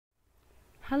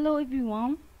Hello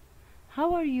everyone,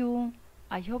 how are you?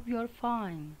 I hope you are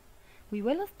fine. We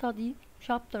will study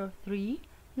chapter 3,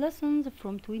 lessons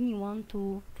from 21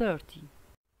 to 30.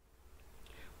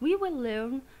 We will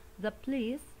learn the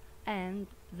place and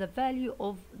the value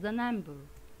of the number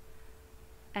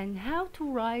and how to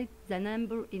write the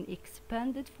number in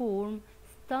expanded form,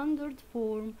 standard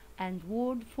form and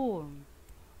word form.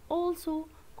 Also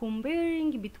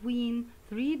comparing between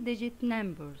 3-digit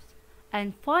numbers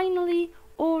and finally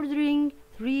ordering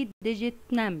 3-digit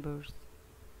numbers.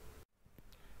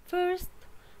 First,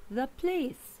 the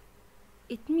place.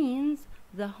 It means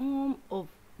the home of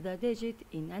the digit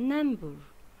in a number.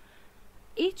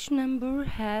 Each number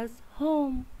has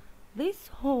home. This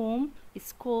home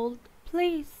is called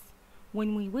place.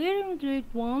 When we were in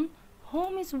grade 1,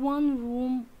 home is one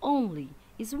room only,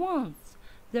 is once.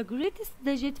 The greatest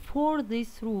digit for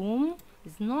this room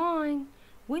is 9.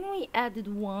 When we added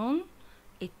 1,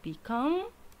 it become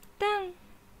 10.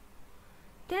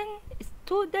 10 is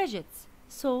 2 digits,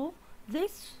 so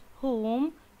this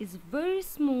home is very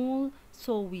small,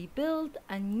 so we build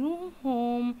a new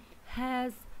home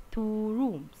has 2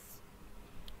 rooms.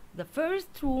 The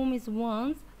first room is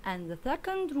ones and the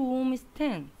second room is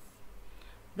tens.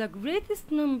 The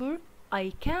greatest number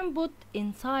I can put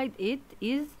inside it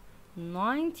is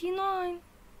 99.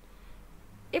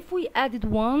 If we added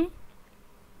 1,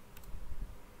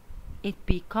 it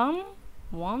become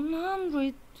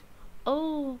 100.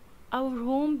 Oh, our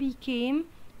home became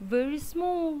very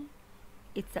small.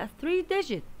 It's a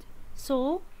 3-digit,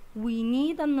 so we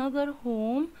need another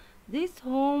home. This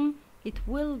home, it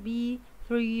will be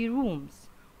 3 rooms.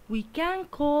 We can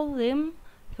call them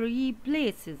 3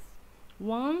 places: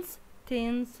 ones,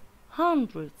 tens,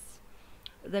 hundreds.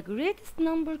 The greatest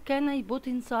number can I put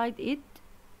inside it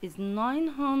is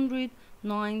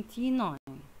 999.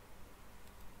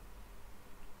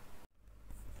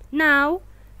 Now,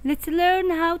 let's learn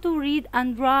how to read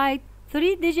and write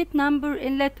 3-digit number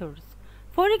in letters.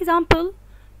 For example,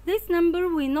 this number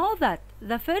we know that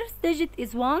the first digit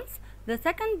is ones, the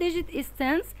second digit is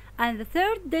tens, and the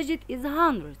third digit is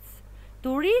hundreds.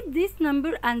 To read this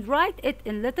number and write it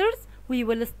in letters, we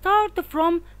will start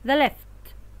from the left.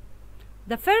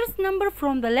 The first number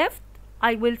from the left,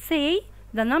 I will say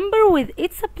the number with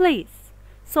its place.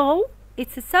 So,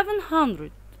 it's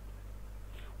 700.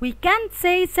 We can't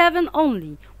say 7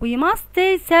 only, we must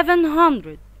say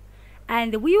 700.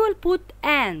 And we will put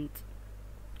and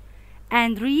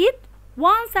read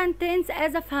ones and tens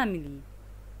as a family.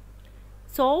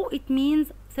 So it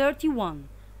means 31.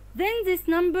 Then this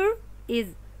number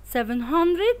is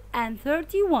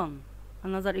 731.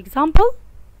 Another example.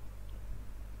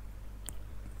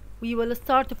 We will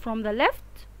start from the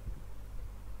left.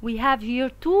 We have here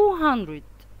 200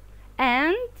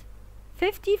 and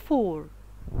 54.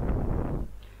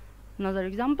 Another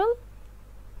example.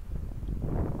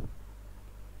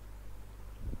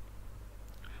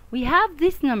 We have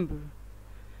this number,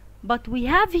 but we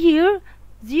have here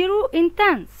 0 in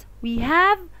tens. We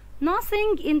have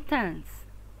nothing in tens.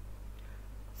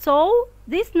 So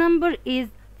this number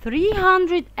is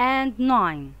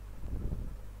 309.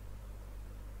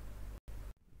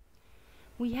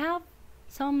 We have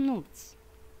some notes.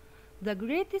 The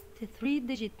greatest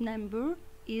 3-digit number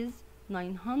is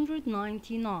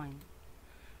 999.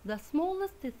 The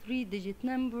smallest 3-digit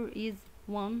number is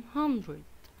 100.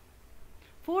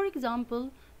 For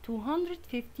example,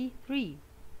 253.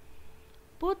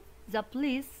 Put the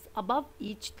place above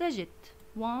each digit: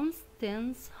 ones,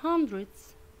 tens,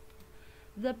 hundreds.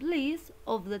 The place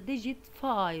of the digit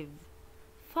 5.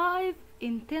 5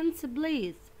 in tens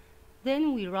place.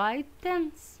 Then we write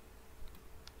tens.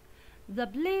 The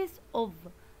place of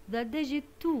the digit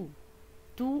 2.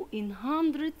 2 in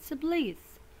hundreds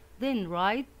place. Then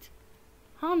write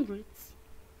hundreds.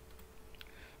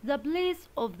 The place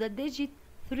of the digit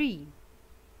 3.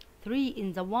 3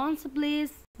 in the ones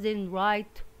place. Then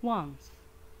write ones.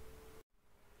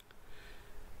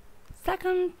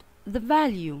 Second, the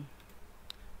value.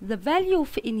 The value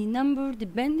of any number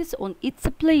depends on its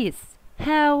place.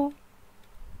 How?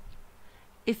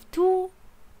 If 2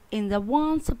 in the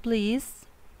ones place,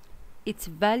 its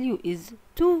value is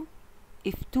 2.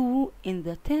 If 2 in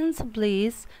the tens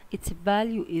place, its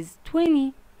value is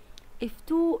 20. If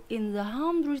 2 in the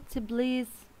hundreds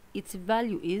place, its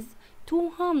value is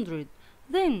 200.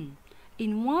 Then,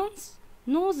 in ones,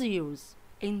 no zeros.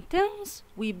 In tens,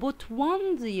 we put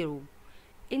 1 0.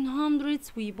 In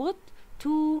hundreds, we put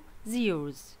 2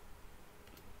 zeros.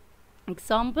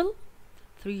 Example,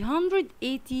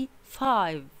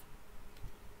 385.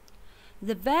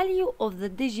 The value of the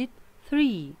digit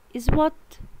 3 is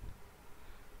what?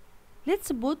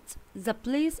 Let's put the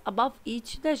place above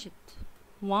each digit.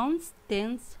 Ones,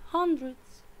 tens,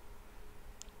 hundreds.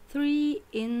 3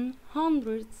 in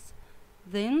hundreds.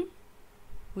 Then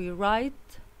we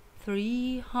write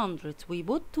 300. We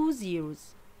put 2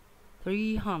 zeros.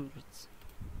 300.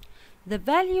 The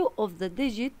value of the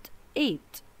digit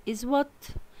 8 is what?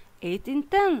 8 in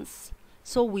tens.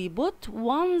 So we put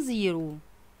 1 0.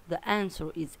 The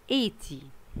answer is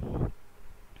 80.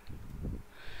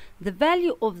 The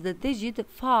value of the digit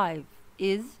 5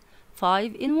 is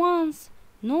 5 in ones.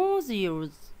 No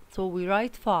zeros. So we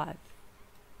write 5.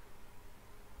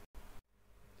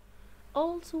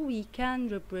 Also, we can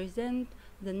represent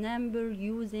the number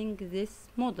using this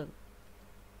model.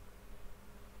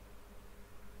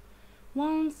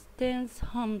 Ones, tens,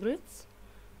 hundreds.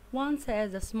 Ones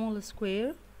as a small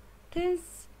square,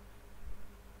 tens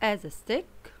as a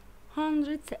stick,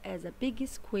 hundreds as a big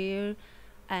square,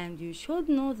 and you should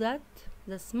know that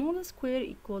the small square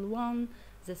equal 1,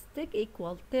 the stick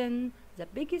equal 10, the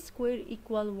big square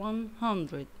equal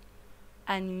 100.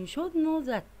 And you should know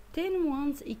that 10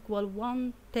 ones equal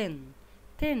 1 10.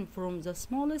 10 from the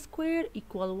small square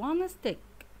equal 1 stick.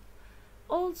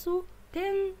 Also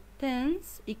 10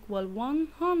 tens equal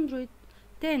 100.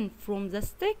 10 from the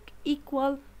stick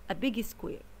equal a big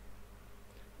square.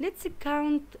 Let's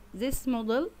count this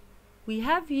model. We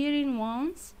have here in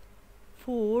ones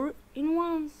 4 in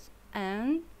ones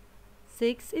and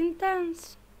 6 in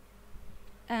tens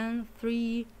and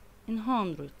 3 in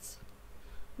hundreds.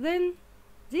 Then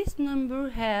this number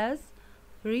has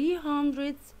 3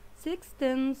 hundreds, 6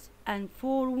 tens and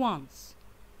 4 ones.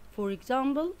 For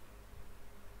example,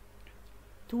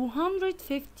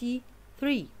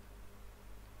 253.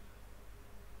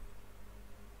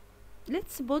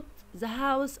 Let's put the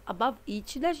house above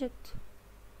each digit.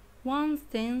 Ones,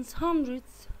 tens,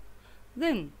 hundreds.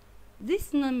 Then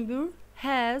this number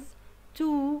has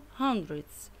 2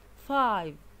 hundreds,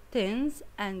 5 tens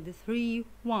and 3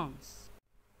 ones.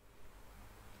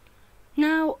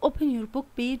 Now open your book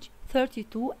page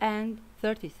 32 and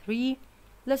 33,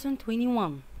 lesson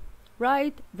 21.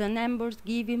 Write the numbers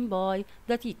given by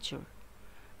the teacher.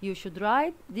 You should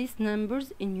write these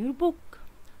numbers in your book.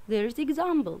 There's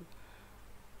example.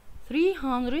 3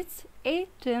 hundreds, 8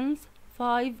 tens,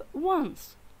 5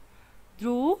 ones.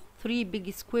 Draw 3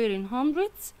 big square in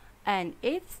hundreds and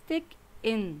 8 stick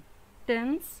in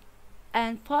tens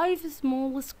and 5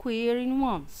 small square in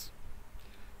ones.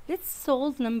 Let's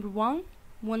solve number 1,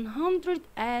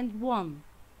 101.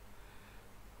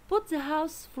 Put the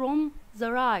house from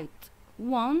the right.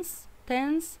 Ones,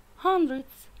 tens,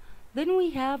 hundreds. Then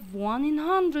we have 1 in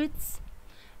hundreds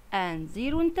and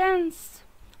 0 in tens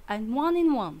and 1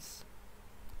 in ones.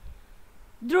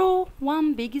 Draw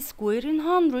 1 big square in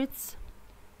hundreds.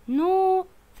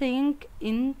 Nothing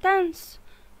in tens.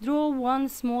 Draw 1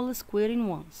 small square in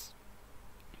ones.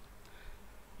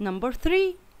 Number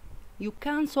 3. You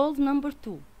can solve number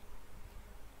 2.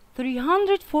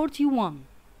 341.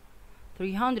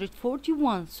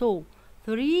 341. So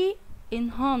 3 in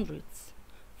hundreds,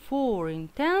 4 in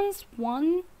tens,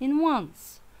 1 in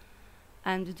ones.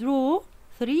 And draw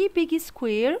 3 big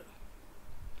square,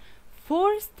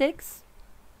 4 sticks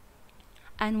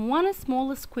and 1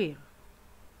 small square.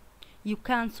 You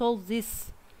can solve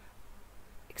this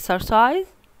exercise.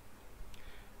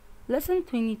 Lesson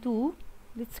 22.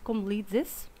 Let's complete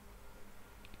this.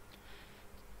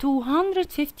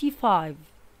 255.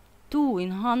 2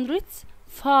 in hundreds,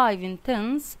 5 in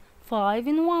tens, 5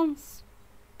 in ones.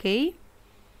 Okay?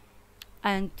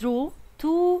 And draw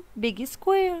 2 big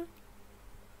square,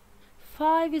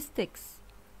 5 sticks,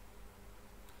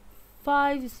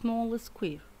 5 small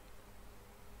square.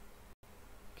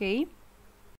 Okay?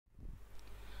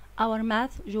 Our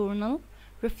math journal.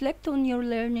 Reflect on your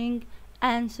learning.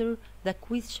 Answer the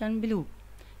question below.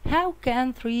 How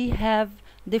can 3 have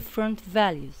different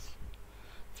values?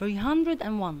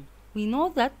 301. We know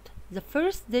that the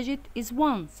first digit is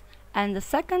ones, and the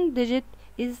second digit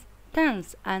is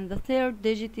tens, and the third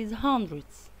digit is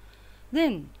hundreds.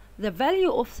 Then the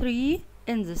value of 3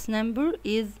 in this number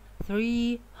is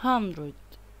 300.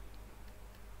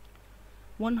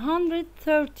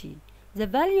 130. The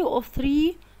value of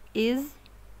 3 is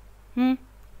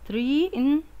 3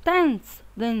 in tens,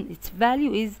 then its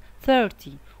value is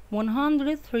 30.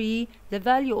 103. The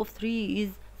value of 3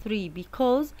 is 3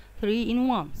 because 3 in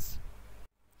ones.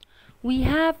 We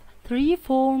have 3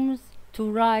 forms to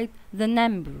write the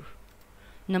number.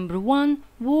 Number 1,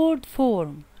 word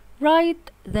form.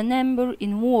 Write the number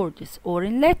in words or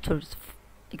in letters.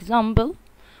 Example,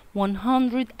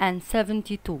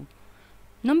 172.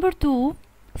 Number 2,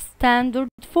 standard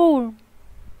form.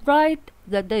 Write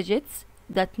the digits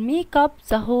that make up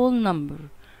the whole number.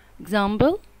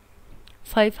 Example,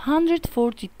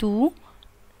 542,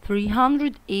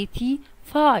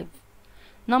 385.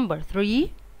 Number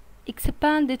 3,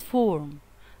 expanded form.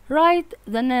 Write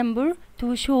the number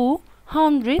to show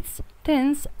hundreds,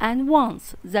 tens, and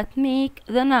ones that make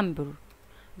the number.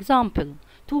 Example,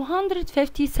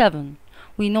 257.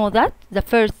 We know that the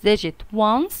first digit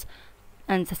ones,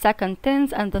 and the second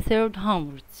tens, and the third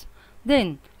hundreds.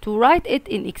 Then, to write it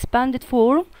in expanded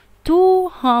form,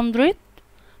 200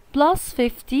 plus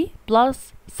 50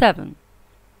 plus 7.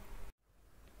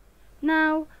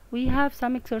 Now we have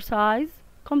some exercise.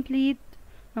 Complete.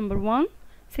 Number 1,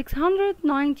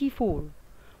 694.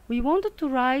 We wanted to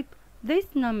write this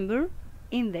number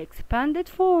in the expanded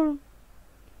form.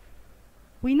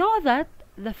 We know that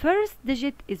the first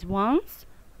digit is ones,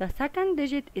 the second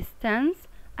digit is tens,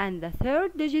 and the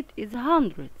third digit is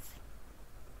hundreds.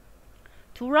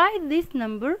 To write this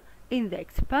number in the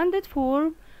expanded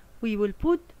form, we will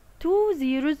put 2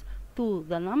 zeros to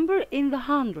the number in the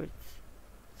hundreds.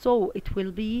 So it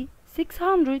will be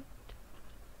 600.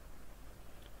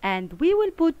 And we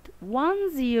will put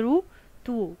 1 zero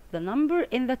to the number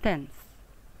in the tens.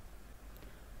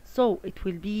 So it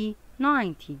will be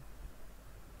 90.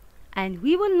 And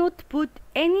we will not put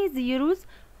any zeros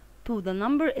to the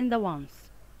number in the ones.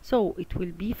 So it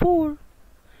will be 4.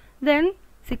 Then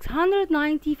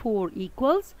 694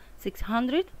 equals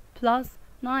 600 plus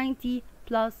 90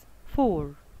 plus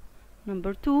 4.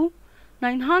 Number 2,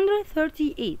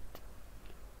 938.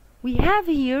 We have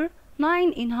here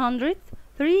 9 in hundreds,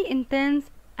 3 in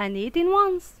tens, and 8 in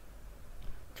ones.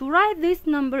 To write this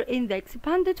number in the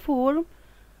expanded form,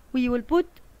 we will put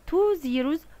 2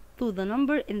 zeros to the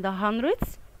number in the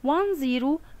hundreds, 1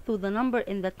 zero to the number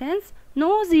in the tens,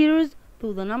 no zeros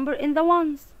to the number in the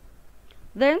ones.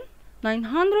 Then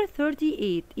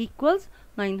 938 equals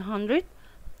 900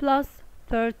 plus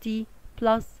 30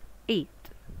 plus 8.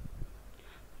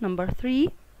 Number 3,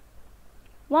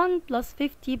 1 plus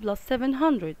 50 plus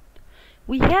 700.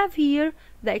 We have here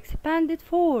the expanded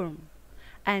form,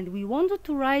 and we wanted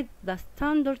to write the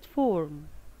standard form.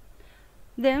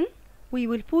 Then we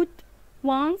will put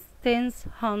ones, tens,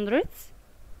 hundreds.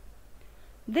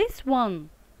 This one,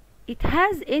 it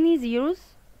has any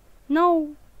zeros?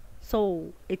 No,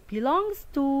 so it belongs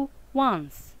to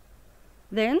ones.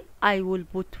 Then I will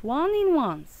put 1 in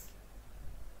ones.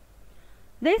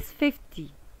 This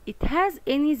 50, it has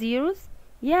any zeros?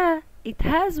 Yeah, it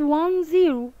has 1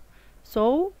 zero.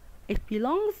 So it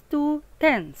belongs to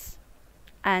tens.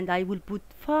 And I will put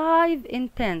 5 in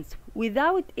tens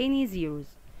without any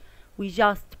zeros. We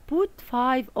just put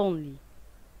 5 only.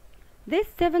 This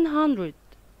 700,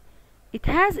 it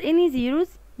has any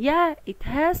zeros? Yeah, it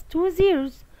has 2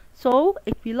 zeros. So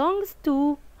it belongs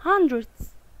to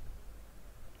hundreds.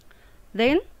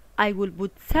 Then I will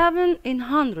put 7 in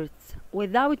hundreds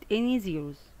without any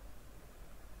zeros.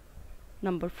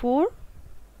 Number 4,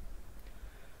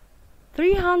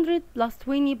 300 plus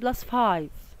 20 plus 5.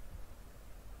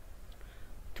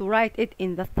 To write it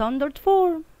in the standard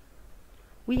form,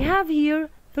 we have here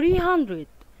 300.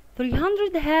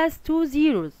 300 has 2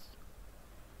 zeros.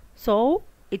 So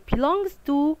it belongs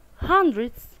to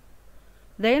hundreds.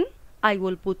 Then I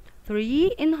will put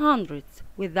 3 in hundreds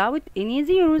without any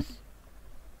zeros.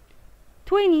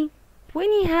 20.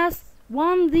 20 has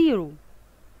 1 zero.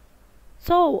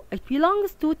 So it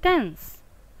belongs to tens.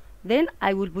 Then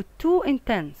I will put 2 in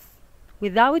tens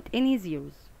without any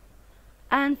zeros.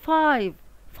 And 5.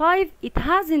 5, it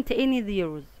hasn't any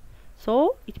zeros.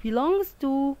 So it belongs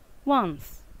to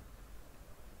ones.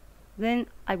 Then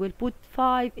I will put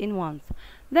 5 in ones.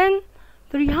 Then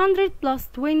 300 plus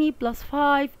 20 plus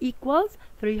 5 equals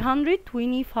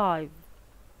 325.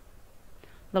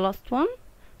 The last one,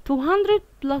 200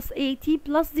 plus 80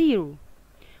 plus 0.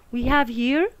 We have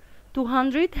here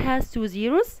 200 has 2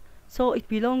 zeros, so it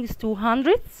belongs to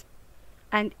hundreds,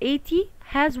 and 80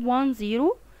 has 1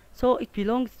 zero, so it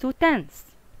belongs to tens.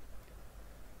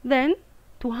 Then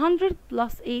 200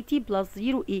 plus 80 plus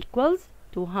 0 equals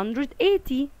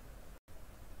 280.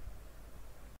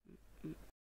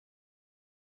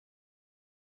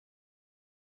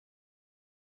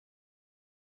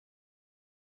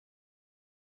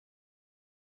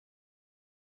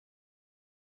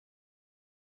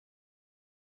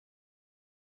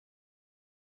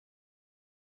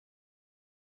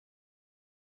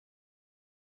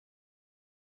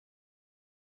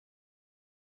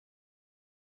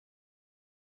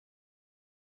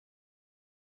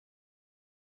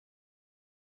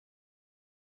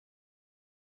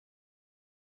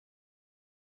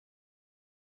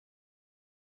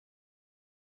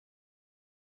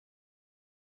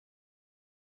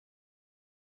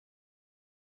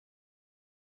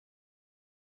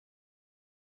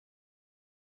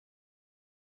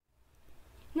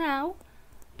 Now,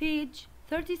 page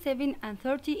 37 and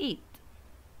 38.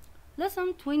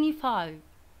 Lesson 25.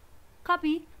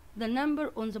 Copy the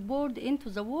number on the board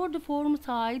into the word form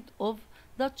side of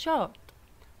the chart.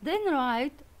 Then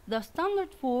write the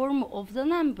standard form of the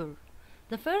number.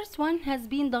 The first one has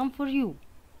been done for you.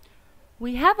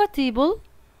 We have a table,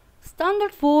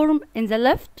 standard form in the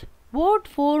left, word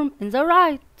form in the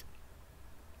right.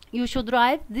 You should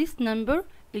write this number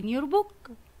in your book.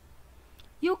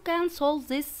 You can solve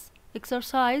this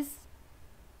exercise.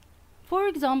 For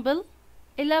example,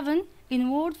 11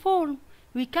 in word form.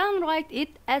 We can write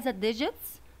it as a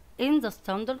digits in the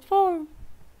standard form.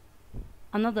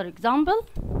 Another example,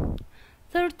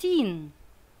 13.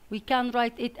 We can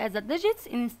write it as a digits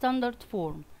in standard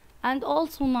form, and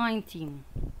also 19.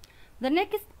 The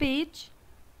next page,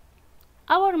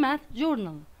 our math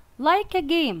journal, like a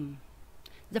game.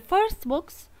 The first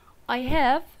box, I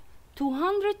have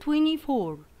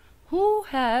 224. Who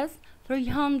has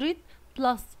 300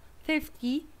 plus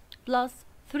 50 plus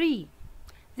 3?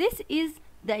 This is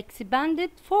the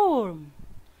expanded form,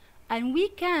 and we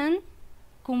can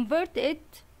convert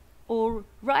it or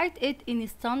write it in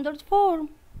standard form.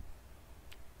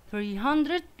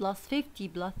 300 plus 50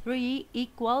 plus 3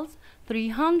 equals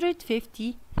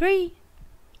 353.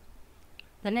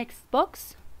 The next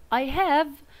box, I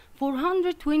have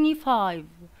 425.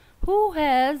 Who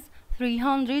has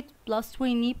 300 plus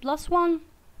 20 plus 1?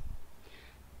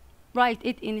 Write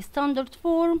it in standard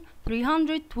form,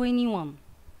 321.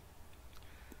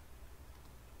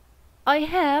 I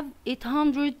have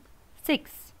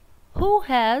 806. Who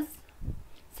has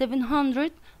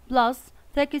 700 plus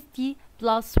 60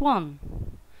 plus 1?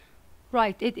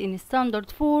 Write it in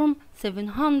standard form,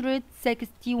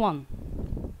 761.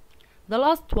 The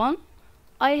last one,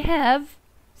 I have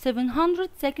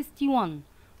 761.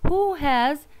 Who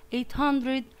has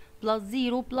 800 plus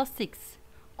 0 plus 6?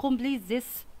 Complete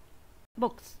this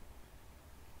box.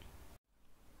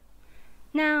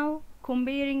 Now,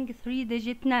 comparing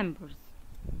three-digit numbers.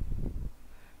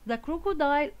 The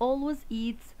crocodile always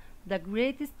eats the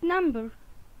greatest number.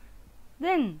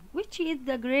 Then, which is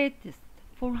the greatest,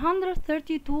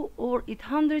 432 or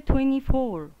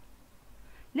 824?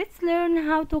 Let's learn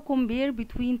how to compare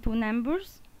between two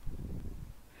numbers.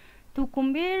 To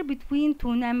compare between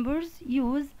two numbers,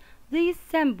 use these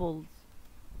symbols: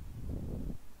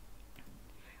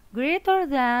 greater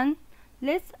than,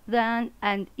 less than,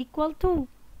 and equal to.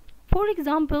 For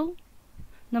example,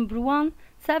 number 1,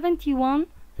 71,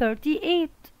 38.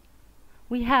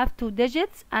 We have two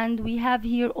digits, and we have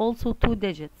here also two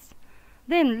digits.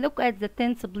 Then look at the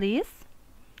tens place.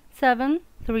 7,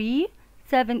 3.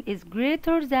 7 is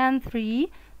greater than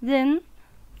 3. Then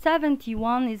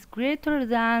 71 is greater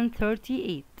than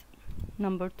 38.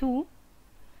 Number 2,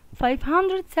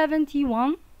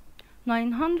 571,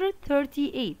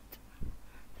 938.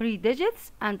 Three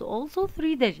digits and also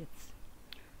three digits.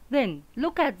 Then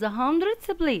look at the hundreds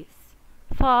place.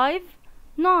 5,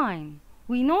 9.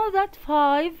 We know that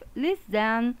 5 less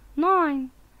than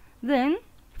 9. Then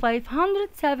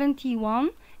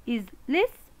 571 is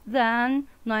less than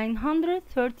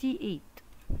 938.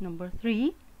 Number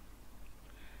 3,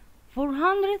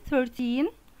 413,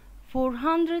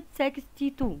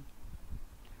 462.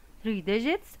 Three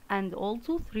digits and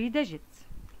also three digits.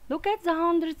 Look at the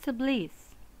hundreds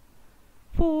place.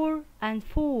 4 and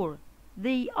 4.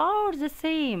 They are the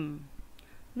same.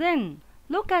 Then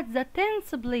look at the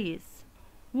tens place.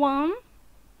 1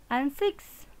 and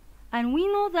 6. And we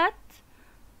know that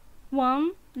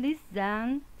 1 less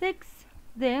than 6.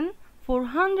 Then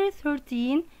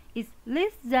 413 is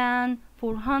less than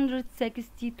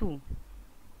 462.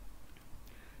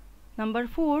 Number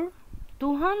 4,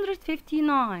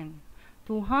 259,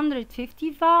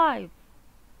 255.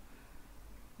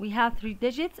 We have three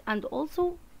digits and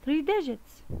also three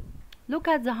digits. Look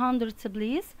at the hundreds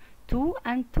place, 2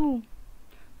 and 2.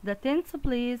 The tens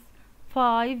place,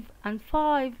 5 and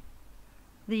 5.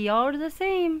 They are the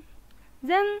same.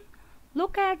 Then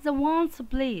look at the ones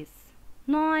place,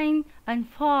 9 and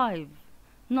 5.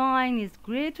 9 is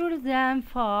greater than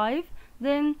 5.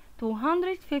 Then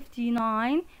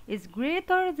 259 is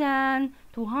greater than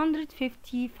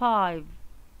 255.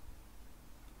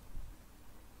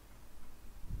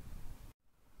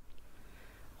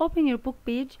 Open your book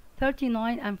page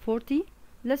 39 and 40,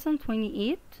 lesson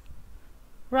 28.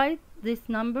 Write these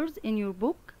numbers in your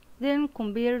book, then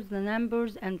compare the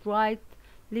numbers and write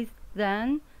less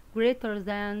than, greater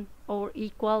than, or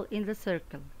equal in the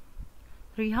circle.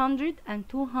 300 and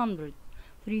 200.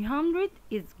 300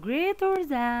 is greater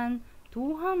than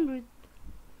 200.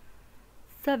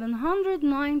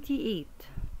 798,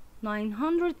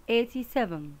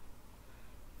 987.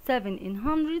 7 in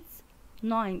hundreds,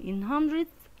 9 in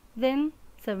hundreds, then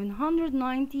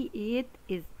 798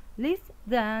 is less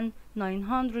than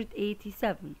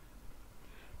 987.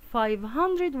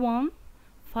 501,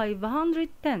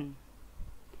 510.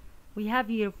 We have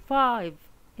here 5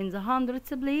 in the hundreds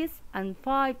place and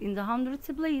 5 in the hundreds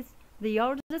place. They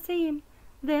are the same.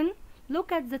 Then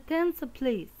look at the tens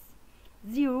place,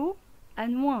 0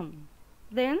 and 1.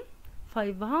 Then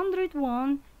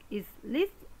 501 is less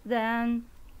than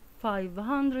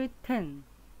 510.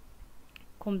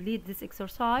 Complete this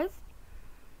exercise.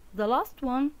 The last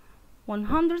one,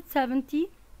 170,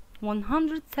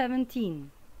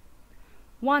 117.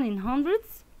 1 in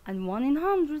hundreds and 1 in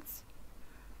hundreds.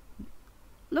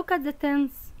 Look at the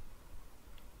tens,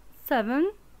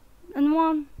 7 and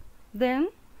 1. Then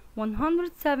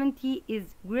 170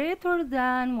 is greater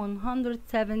than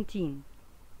 117.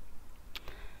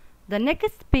 The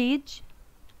next page,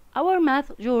 our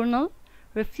math journal.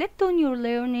 Reflect on your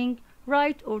learning.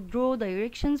 Write or draw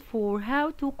directions for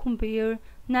how to compare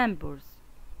numbers.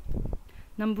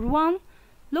 Number 1.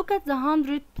 Look at the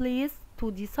hundred place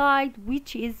to decide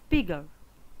which is bigger.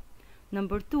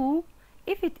 Number 2.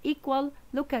 If it equal,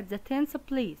 look at the tens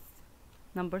place.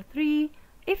 Number 3.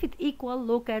 If it equal,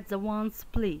 look at the ones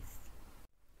place.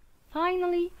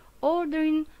 Finally,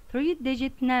 ordering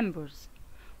 3-digit numbers.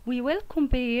 We will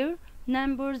compare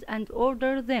numbers and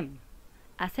order them,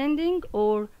 ascending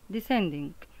or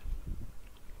descending.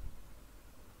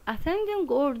 Ascending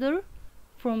order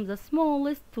from the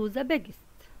smallest to the biggest.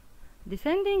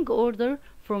 Descending order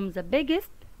from the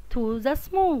biggest to the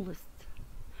smallest.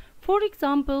 For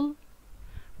example,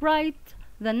 write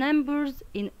the numbers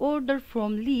in order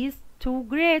from least to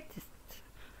greatest.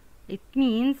 It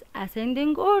means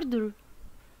ascending order.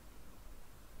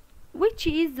 Which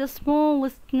is the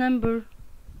smallest number?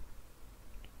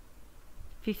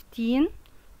 15,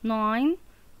 9,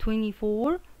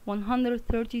 24,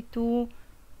 132,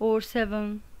 or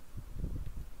 7?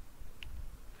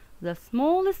 The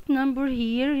smallest number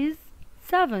here is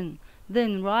 7.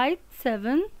 Then write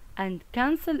 7 and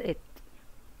cancel it.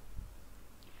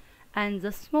 And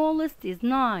the smallest is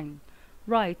 9.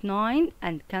 Write 9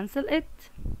 and cancel it.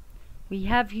 We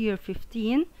have here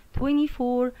 15,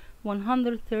 24,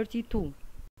 132.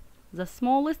 The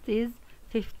smallest is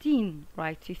 15.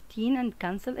 Write 15 and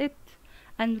cancel it.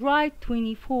 And write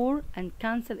 24 and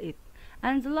cancel it.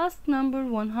 And the last number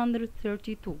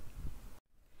 132.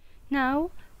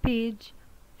 Now page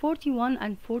 41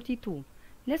 and 42.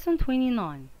 Lesson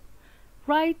 29.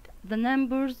 Write the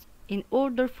numbers in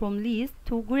order from least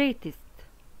to greatest.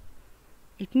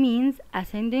 It means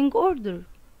ascending order.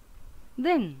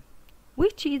 Then,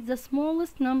 which is the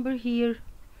smallest number here?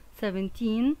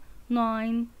 17,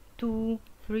 9, 2,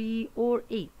 3, or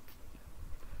 8.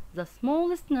 The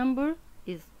smallest number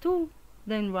is 2.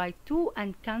 Then write 2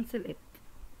 and cancel it.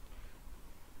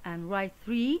 And write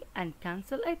 3 and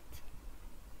cancel it.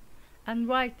 And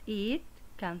write 8,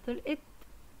 cancel it.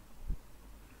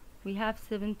 We have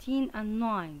 17 and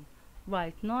 9.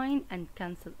 Write 9 and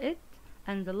cancel it.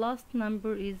 And the last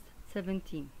number is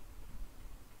 17.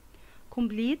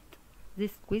 Complete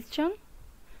this question.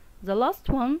 The last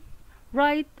one,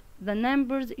 write the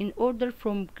numbers in order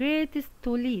from greatest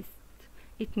to least.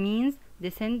 It means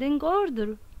descending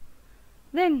order.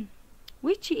 Then,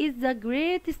 which is the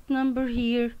greatest number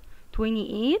here?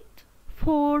 28,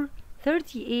 4,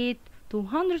 38,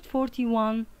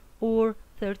 241, or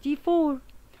 34?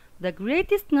 The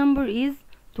greatest number is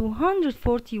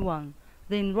 241.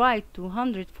 Then write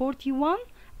 241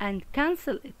 and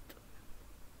cancel it.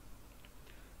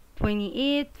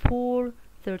 28, 4,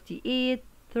 38,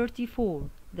 34.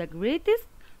 The greatest,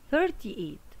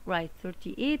 38. Write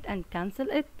 38 and cancel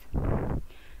it.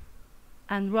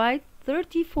 And write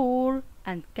 34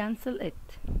 and cancel it.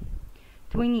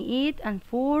 28 and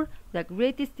 4. The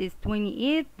greatest is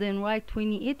 28. Then write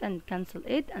 28 and cancel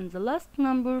it. And the last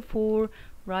number 4.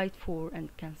 Write 4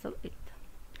 and cancel it.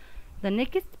 The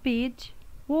next page.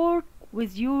 Work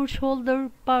with your shoulder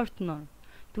partner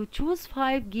to choose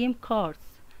 5 game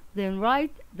cards. Then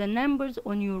write the numbers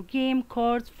on your game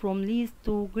cards from least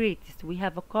to greatest. We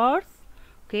have a cards,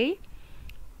 okay?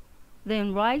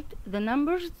 Then write the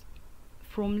numbers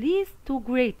from least to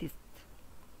greatest.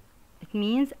 It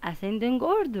means ascending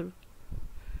order.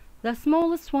 The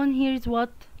smallest one here is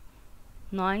what?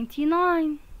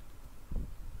 99.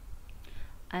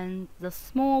 And the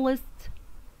smallest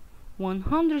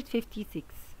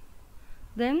 156.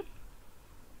 Then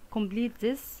complete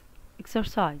this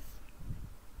exercise.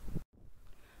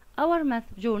 Our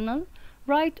math journal.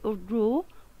 Write or draw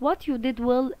what you did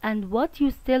well and what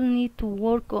you still need to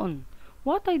work on.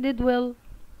 What I did well: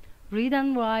 read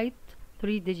and write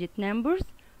three-digit numbers.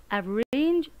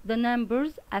 Arrange the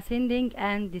numbers ascending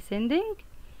and descending.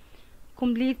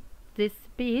 Complete this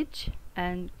page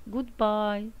and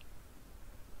goodbye.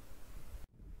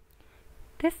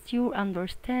 Test your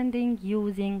understanding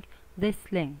using this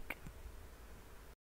link.